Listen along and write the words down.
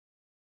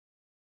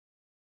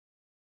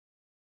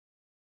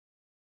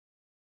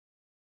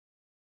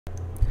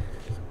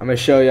I'm gonna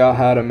show y'all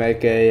how to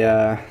make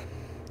a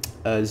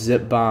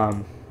zip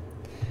bomb.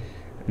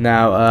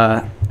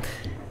 Now,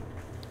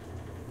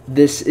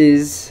 this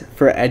is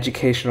for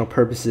educational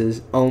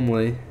purposes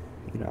only.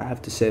 I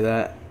have to say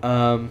that.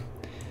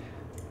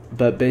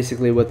 But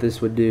basically, what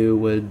this would do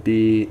would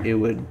be it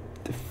would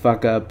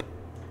fuck up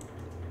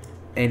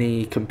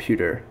any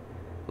computer.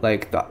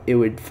 It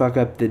would fuck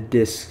up the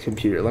disk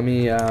computer. Let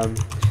me.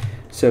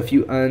 So if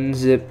you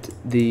unzipped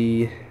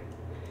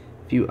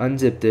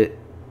it,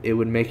 it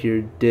would make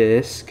your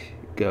disk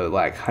go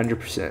like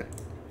 100%.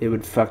 It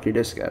would fuck your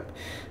disk up.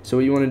 So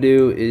what you want to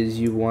do is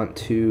you want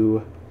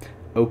to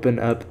open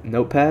up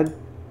Notepad,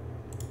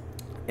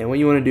 and what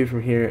you want to do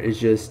from here is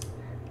just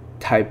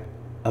type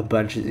a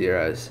bunch of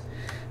zeros.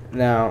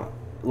 Now,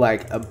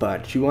 like a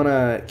bunch. You want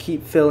to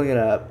keep filling it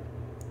up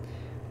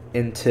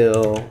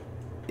until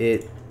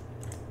it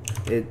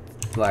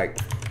like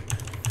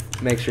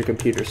makes your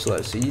computer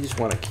slow. So you just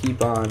want to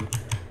keep on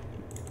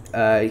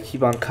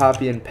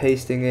copy and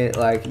pasting it.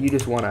 Like you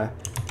just want to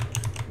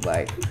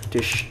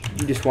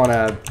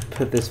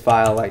put this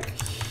file like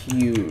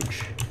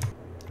huge.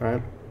 All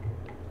right.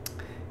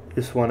 You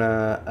just want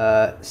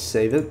to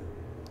save it.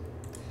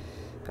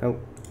 Oh,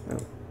 no.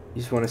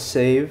 You just want to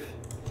save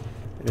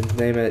and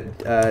name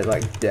it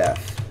like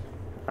def.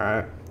 All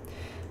right.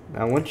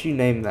 Now once you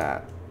name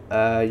that,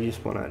 you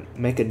just want to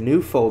make a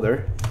new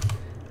folder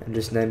and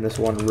just name this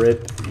one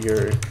 "Rip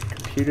Your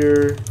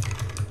Computer,"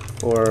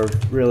 or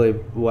really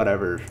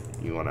whatever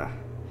you want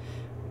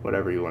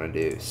to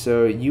do.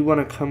 So you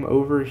want to come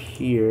over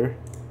here.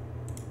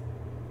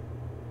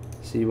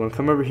 So you want to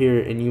come over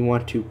here and you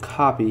want to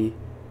copy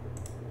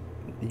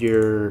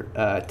your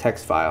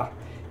text file,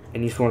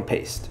 and you just want to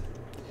paste.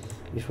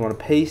 You just want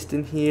to paste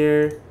in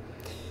here. You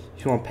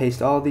just want to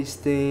paste all these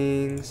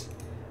things.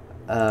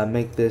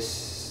 Make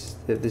this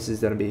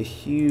is going to be a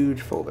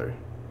huge folder.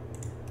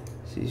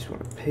 So you just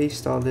want to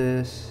paste all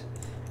this.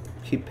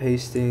 Keep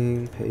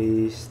pasting,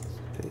 paste,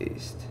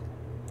 paste,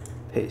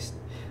 paste.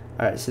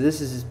 All right. So this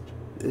is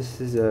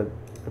a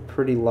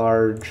pretty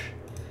large.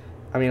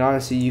 I mean,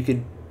 honestly, you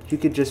could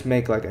just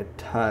make like a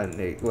ton.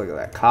 Look at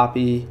that,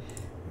 copy,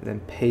 and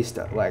then paste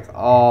like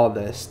all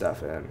this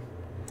stuff in,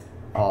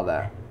 all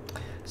that.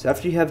 So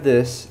after you have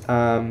this,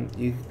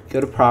 you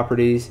go to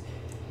properties.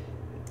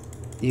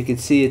 You can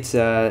see it's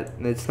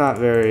not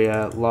very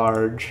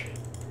large.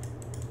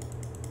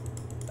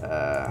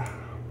 It's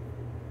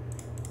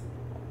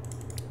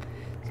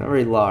not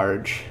very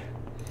large.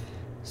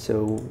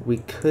 So we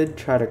could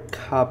try to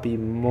copy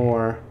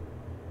more.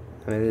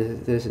 I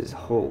mean, this is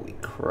holy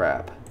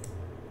crap.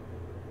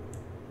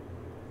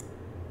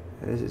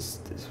 This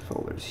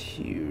folder's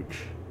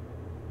huge.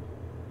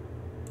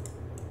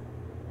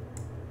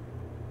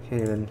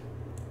 Can't even.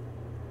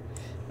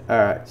 All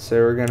right, so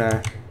we're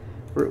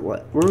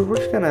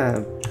just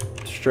gonna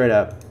straight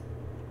up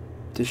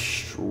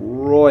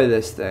destroy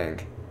this thing.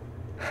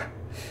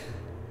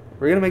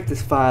 We're gonna make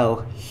this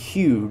file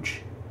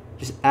huge,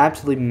 just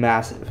absolutely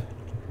massive.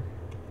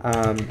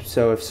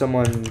 So if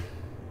someone,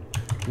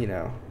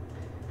 yeah,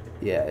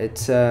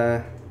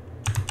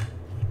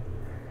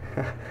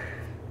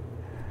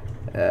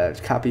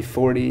 it's copy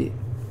 40.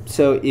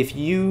 So if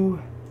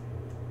you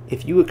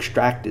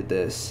extracted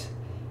this,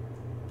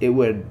 it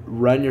would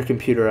run your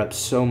computer up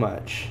so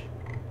much,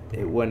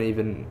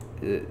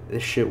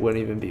 this shit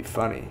wouldn't even be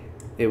funny.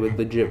 It would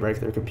legit break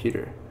their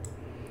computer.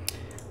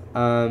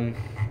 I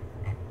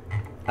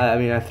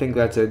mean, I think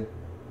that's a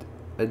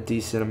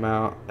decent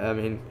amount. I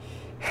mean,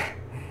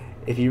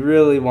 if you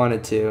really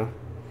wanted to,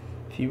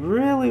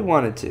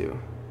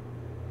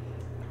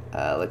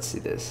 let's see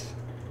this.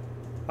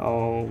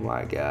 Oh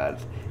my god.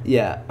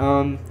 Yeah,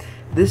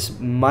 this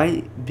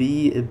might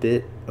be a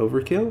bit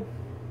overkill.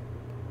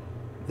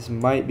 This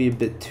might be a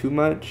bit too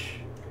much.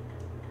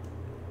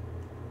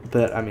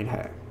 But I mean,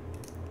 hey.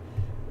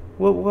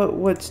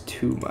 What's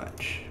too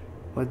much?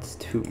 What's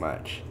too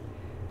much?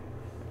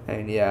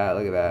 And yeah,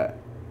 look at that.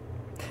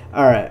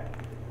 All right.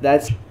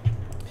 That's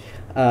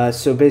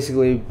so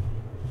basically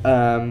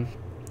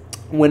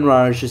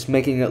WinRAR is just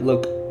making it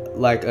look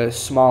like a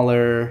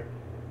smaller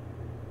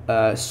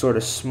sort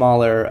of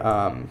smaller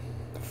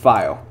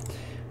file.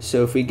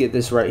 So if we get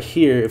this right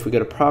here, if we go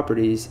to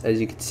properties, as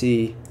you can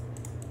see,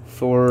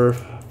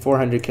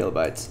 400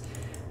 kilobytes.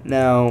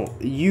 Now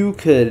you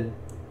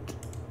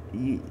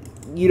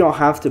don't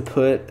have to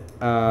put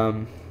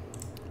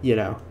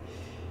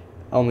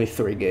only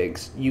 3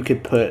 gigs. You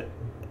could put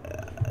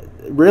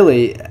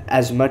really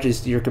as much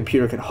as your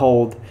computer can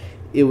hold.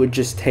 It would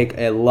just take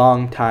a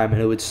long time,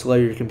 and it would slow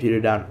your computer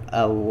down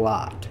a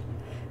lot.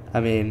 I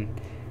mean,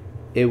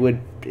 it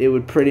would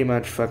pretty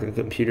much fuck a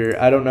computer.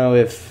 I don't know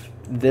if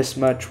this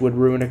much would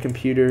ruin a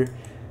computer,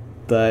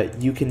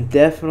 but you can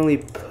definitely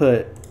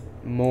put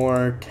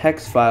more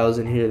text files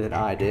in here than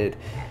I did.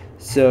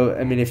 So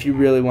I mean, if you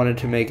really wanted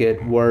to make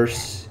it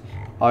worse,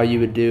 all you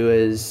would do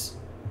is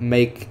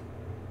make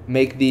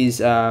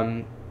these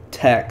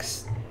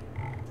texts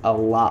a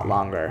lot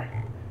longer,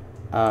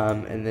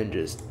 and then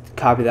just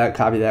copy that,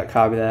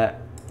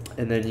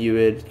 and then you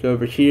would go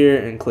over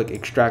here and click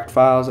extract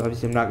files.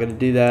 Obviously I'm not going to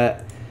do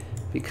that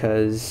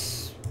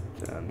because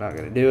I'm not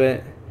going to do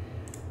it.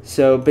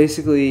 So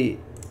basically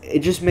it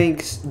just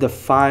makes the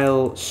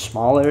file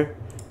smaller.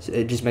 So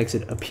it just makes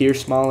it appear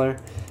smaller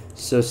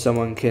so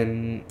someone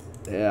can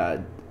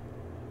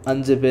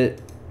unzip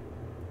it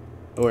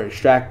or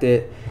extract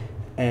it,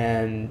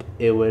 and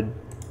they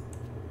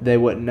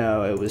wouldn't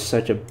know it was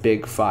such a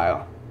big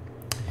file.